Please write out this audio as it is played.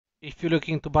If you're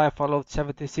looking to buy Fallout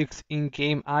 76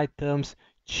 in-game items,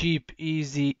 cheap,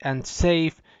 easy, and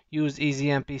safe, use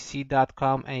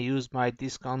easynpc.com and use my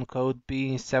discount code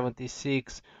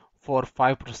BEAN76 for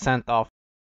 5% off.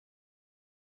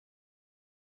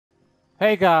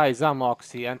 Hey guys, I'm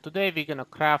Oxy, and today we're gonna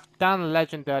craft 10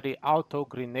 legendary auto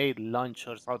grenade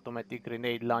launchers, automatic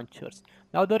grenade launchers.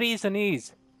 Now the reason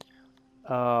is,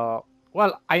 well,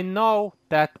 I know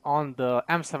that on the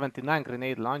M79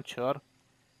 grenade launcher,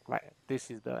 right,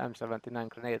 this is the M79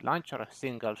 grenade launcher, a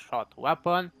single shot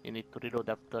weapon, you need to reload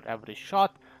after every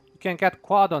shot. You can get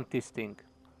quad on this thing.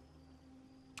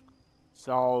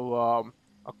 So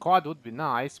a quad would be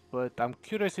nice, but I'm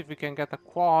curious if we can get a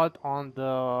quad on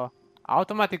the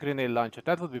automatic grenade launcher.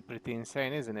 That would be pretty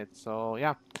insane, isn't it? So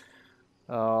yeah,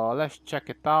 let's check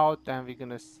it out and we're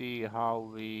gonna see how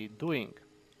we doing.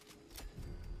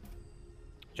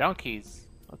 Junkies,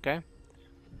 okay.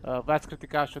 Vats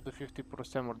critical should do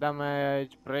 50% more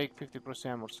damage, break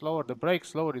 50% more slower. The break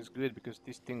slower is good because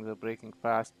these things are breaking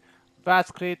fast. Vats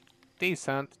crit,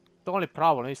 decent. The only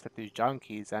problem is that it's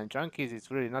junkies, and junkies is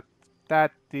really not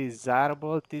that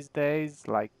desirable these days.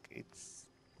 Like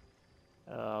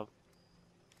uh,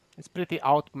 it's pretty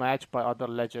outmatched by other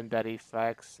legendary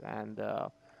effects, and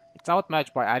it's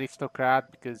outmatched by aristocrat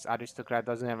because aristocrat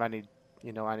doesn't have any,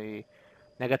 any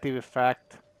negative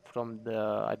effect from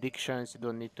the addictions. You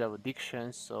don't need to have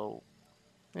addictions, so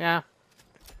yeah.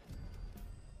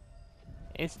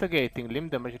 Instigating, limb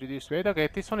damage, reduced weight. Okay,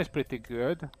 this one is pretty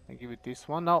good. I give it this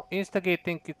one. Now,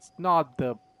 instigating, it's not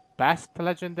the best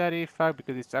legendary effect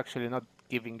because it's actually not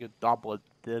giving you double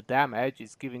the damage.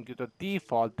 It's giving you the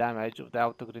default damage of the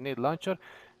auto grenade launcher,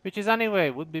 which is anyway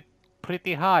would be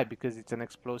pretty high because it's an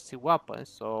explosive weapon.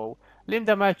 So limb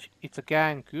damage, it's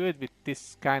again good with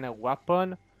this kind of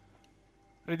weapon.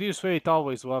 Reduce weight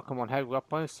always welcome on heavy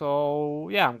weapons, so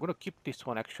yeah, I'm gonna keep this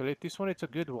one actually. This one is a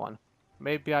good one.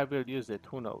 Maybe I will use it,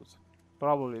 who knows.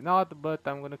 Probably not, but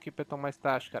I'm gonna keep it on my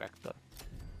stash character.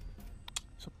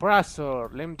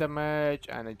 Suppressor, limb damage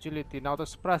and agility. Now the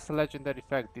suppressor legendary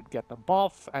effect did get a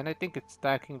buff, and I think it's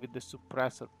stacking with the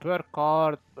suppressor per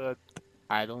card, but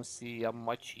I don't see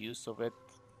much use of it.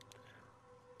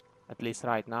 At least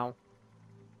right now.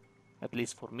 At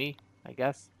least for me, I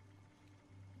guess.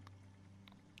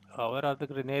 Where are the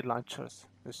grenade launchers?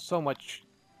 There's so much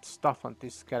stuff on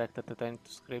this character that I need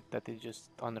to script that is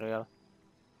just unreal.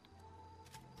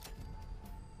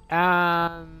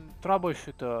 And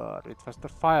troubleshooter with faster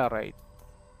fire rate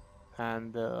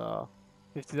and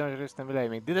 50 damage resistance will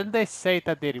aiming. Didn't they say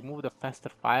that they removed the faster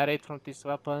fire rate from these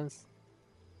weapons?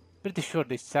 Pretty sure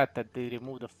they said that they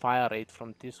removed the fire rate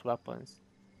from these weapons.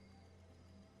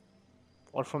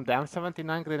 Or from the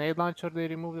M79 grenade launcher they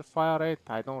removed the fire rate?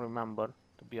 I don't remember,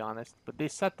 to be honest. But they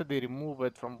said that they removed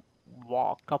it from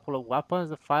a couple of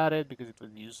weapons, the fire rate, because it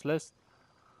was useless.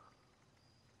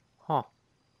 Huh.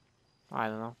 I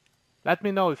don't know. Let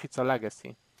me know if it's a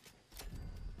legacy.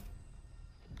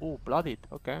 Ooh, bloodied.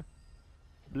 Okay.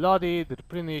 Bloodied,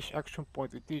 replenish action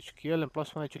point with each kill and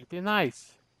 +1 agility.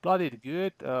 Nice. Bloodied,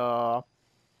 good.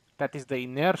 That is the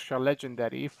inertia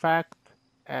legendary effect.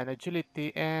 And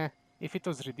agility, if it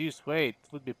was reduced weight,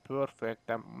 it would be perfect.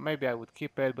 Maybe I would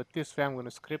keep it, but this way I'm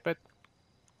gonna skip it.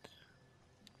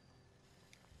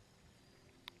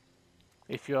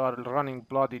 If you are running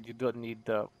bloodied, you don't need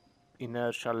the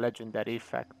inertia legendary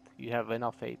effect. You have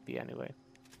enough AP anyway.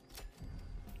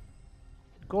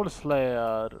 Gold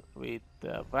Slayer with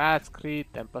Vats crit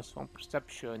and +1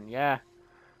 perception, yeah.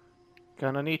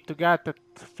 Gonna need to get that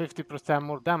 50%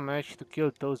 more damage to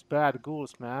kill those bad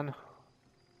ghouls, man.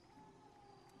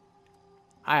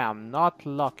 I am not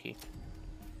lucky.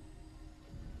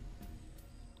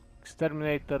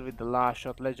 Exterminator with the last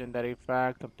shot legendary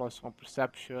effect and +1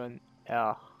 perception.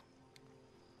 Yeah.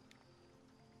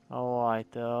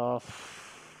 Alright, oh,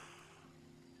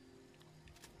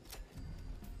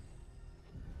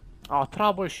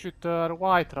 troubleshooter.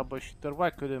 Why troubleshooter? Why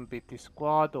couldn't be this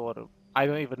squad? Or I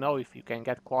don't even know if you can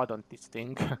get quad on this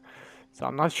thing. So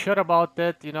I'm not sure about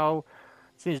it, you know.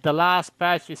 Since the last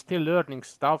patch we're still learning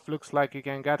stuff. Looks like you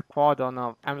can get quad on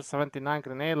a M79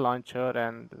 grenade launcher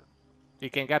and you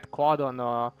can get quad on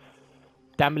a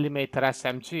 10mm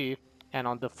SMG and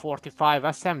on the 45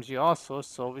 SMG also.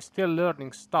 So we're still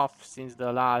learning stuff since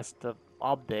the last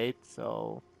update.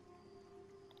 So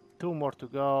 2 more to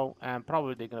go and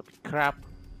probably they're gonna be crap.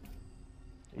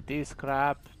 It is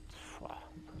crap.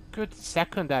 Good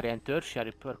secondary and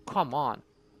tertiary per. Come on.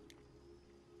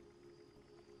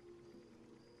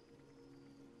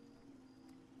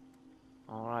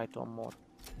 Alright, one more.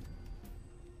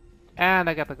 And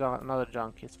I got another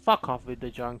junkies. Fuck off with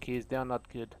the junkies, they are not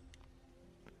good.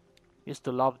 Used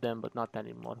to love them, but not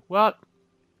anymore. Well,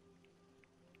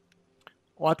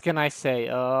 what can I say?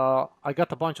 I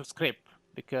got a bunch of script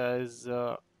because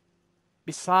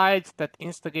besides that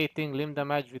instigating limb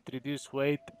damage with reduced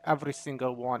weight, every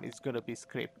single one is gonna be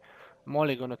script. I'm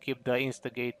only gonna keep the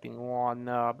instigating one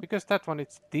because that one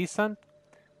is decent,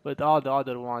 but all the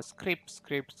other ones script.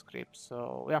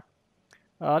 So yeah.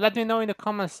 Let me know in the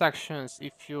comment sections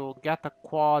if you get a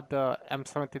quad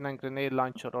M79 grenade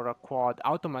launcher or a quad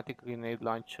automatic grenade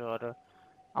launcher.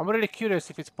 I'm really curious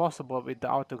if it's possible with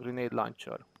the auto grenade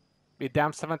launcher. With the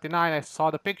M79, I saw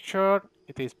the picture,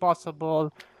 it is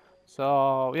possible.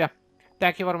 So yeah,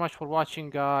 thank you very much for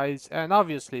watching guys, and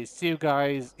obviously see you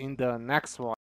guys in the next one.